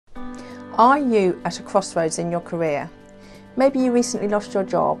Are you at a crossroads in your career? Maybe you recently lost your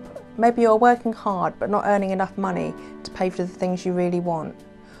job. Maybe you're working hard but not earning enough money to pay for the things you really want.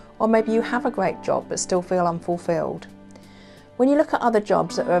 Or maybe you have a great job but still feel unfulfilled. When you look at other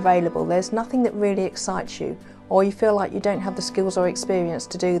jobs that are available, there's nothing that really excites you, or you feel like you don't have the skills or experience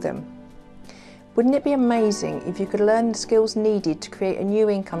to do them. Wouldn't it be amazing if you could learn the skills needed to create a new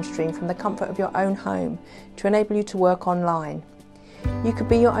income stream from the comfort of your own home to enable you to work online? You could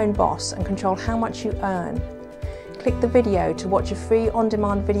be your own boss and control how much you earn. Click the video to watch a free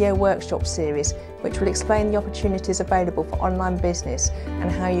on-demand video workshop series which will explain the opportunities available for online business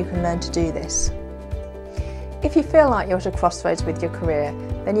and how you can learn to do this. If you feel like you're at a crossroads with your career,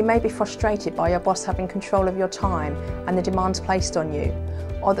 then you may be frustrated by your boss having control of your time and the demands placed on you,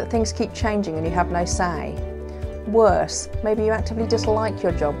 or that things keep changing and you have no say. Worse, maybe you actively dislike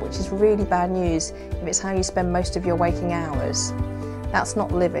your job, which is really bad news if it's how you spend most of your waking hours. That's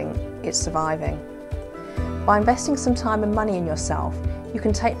not living, it's surviving. By investing some time and money in yourself, you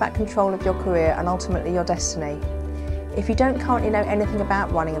can take back control of your career and ultimately your destiny. If you don't currently know anything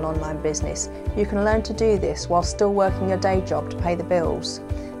about running an online business, you can learn to do this while still working your day job to pay the bills.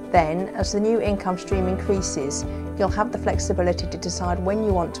 Then, as the new income stream increases, you'll have the flexibility to decide when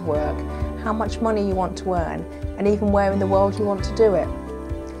you want to work, how much money you want to earn, and even where in the world you want to do it.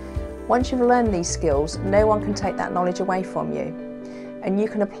 Once you've learned these skills, no one can take that knowledge away from you, and you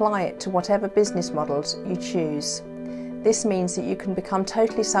can apply it to whatever business models you choose. This means that you can become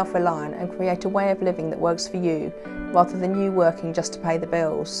totally self-reliant and create a way of living that works for you, rather than you working just to pay the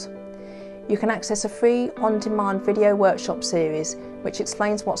bills. You can access a free on-demand video workshop series which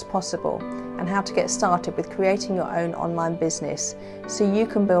explains what's possible and how to get started with creating your own online business so you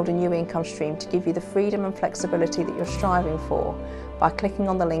can build a new income stream to give you the freedom and flexibility that you're striving for by clicking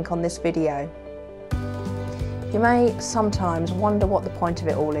on the link on this video. You may sometimes wonder what the point of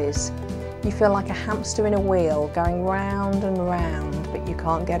it all is. You feel like a hamster in a wheel going round and round, but you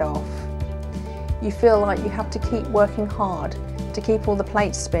can't get off. You feel like you have to keep working hard to keep all the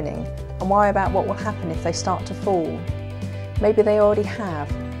plates spinning and worry about what will happen if they start to fall. Maybe they already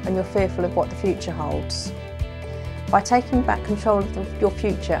have, and you're fearful of what the future holds. By taking back control of your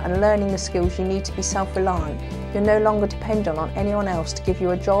future and learning the skills you need to be self-reliant, you're no longer dependent on anyone else to give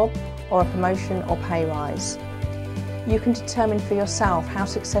you a job or a promotion or pay rise. You can determine for yourself how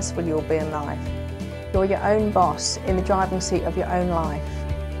successful you'll be in life. You're your own boss in the driving seat of your own life.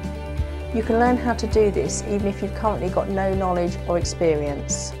 You can learn how to do this even if you've currently got no knowledge or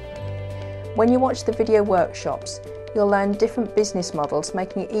experience. When you watch the video workshops, you'll learn different business models,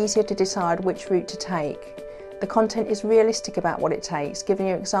 making it easier to decide which route to take. The content is realistic about what it takes, giving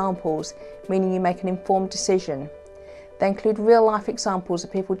you examples, meaning you make an informed decision. They include real-life examples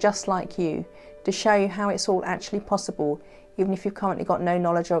of people just like you to show you how it's all actually possible, even if you've currently got no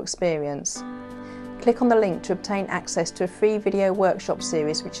knowledge or experience. Click on the link to obtain access to a free video workshop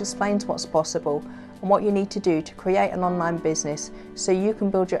series which explains what's possible and what you need to do to create an online business so you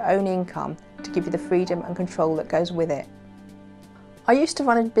can build your own income to give you the freedom and control that goes with it. I used to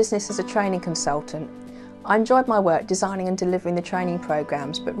run a business as a training consultant. I enjoyed my work designing and delivering the training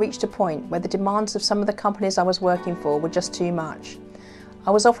programs, but reached a point where the demands of some of the companies I was working for were just too much. I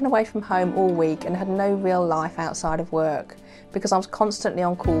was often away from home all week and had no real life outside of work because I was constantly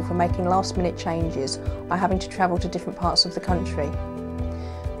on call for making last-minute changes or having to travel to different parts of the country.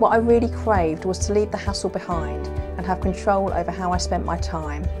 What I really craved was to leave the hassle behind and have control over how I spent my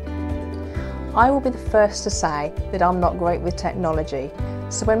time. I will be the first to say that I'm not great with technology,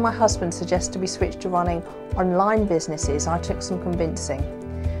 so when my husband suggested we switch to running online businesses, I took some convincing.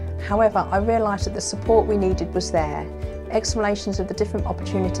 However, I realised that the support we needed was there, explanations of the different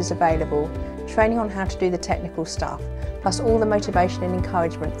opportunities available, training on how to do the technical stuff, plus all the motivation and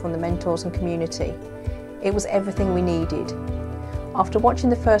encouragement from the mentors and community. It was everything we needed. After watching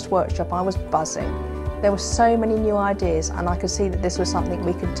the first workshop, I was buzzing. There were so many new ideas and I could see that this was something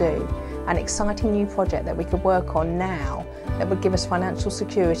we could do, an exciting new project that we could work on now that would give us financial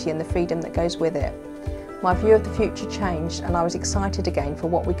security and the freedom that goes with it. My view of the future changed and I was excited again for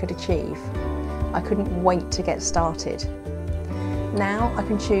what we could achieve. I couldn't wait to get started. Now I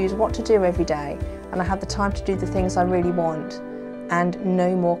can choose what to do every day and I have the time to do the things I really want, and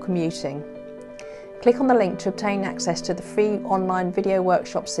no more commuting. Click on the link to obtain access to the free online video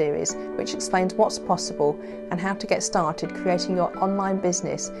workshop series which explains what's possible and how to get started creating your online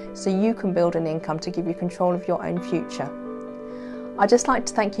business so you can build an income to give you control of your own future. I'd just like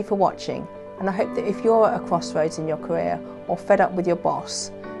to thank you for watching, and I hope that if you're at a crossroads in your career or fed up with your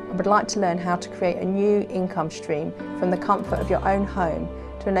boss and would like to learn how to create a new income stream from the comfort of your own home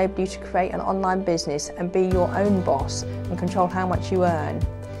to enable you to create an online business and be your own boss and control how much you earn,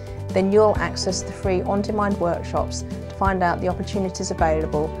 then you'll access the free on-demand workshops to find out the opportunities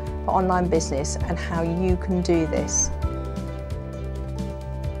available for online business and how you can do this.